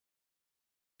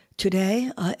Today,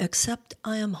 I accept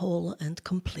I am whole and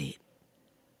complete.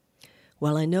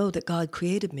 While I know that God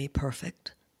created me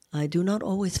perfect, I do not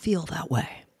always feel that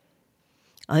way.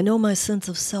 I know my sense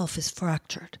of self is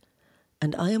fractured,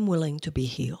 and I am willing to be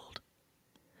healed.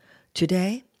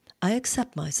 Today, I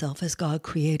accept myself as God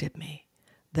created me,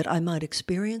 that I might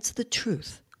experience the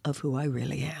truth of who I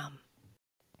really am.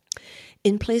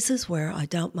 In places where I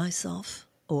doubt myself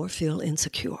or feel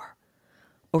insecure,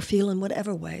 or feel in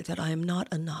whatever way that I am not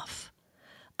enough,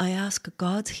 I ask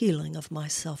God's healing of my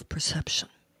self-perception.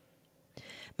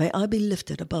 May I be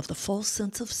lifted above the false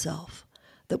sense of self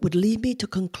that would lead me to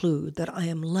conclude that I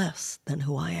am less than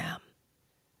who I am.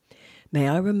 May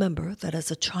I remember that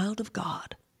as a child of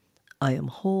God, I am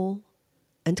whole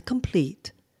and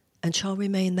complete and shall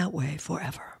remain that way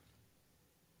forever.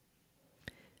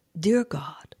 Dear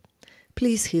God,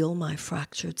 please heal my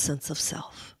fractured sense of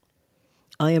self.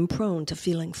 I am prone to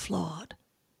feeling flawed,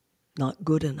 not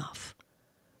good enough,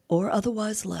 or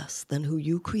otherwise less than who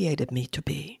you created me to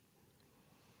be.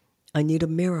 I need a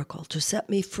miracle to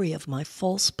set me free of my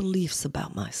false beliefs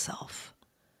about myself.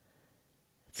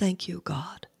 Thank you,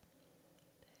 God.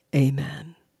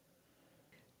 Amen.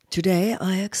 Today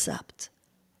I accept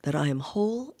that I am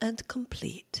whole and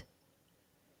complete.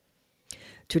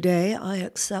 Today I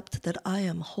accept that I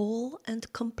am whole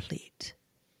and complete.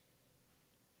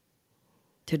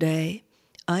 Today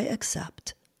I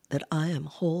accept that I am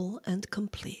whole and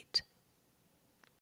complete.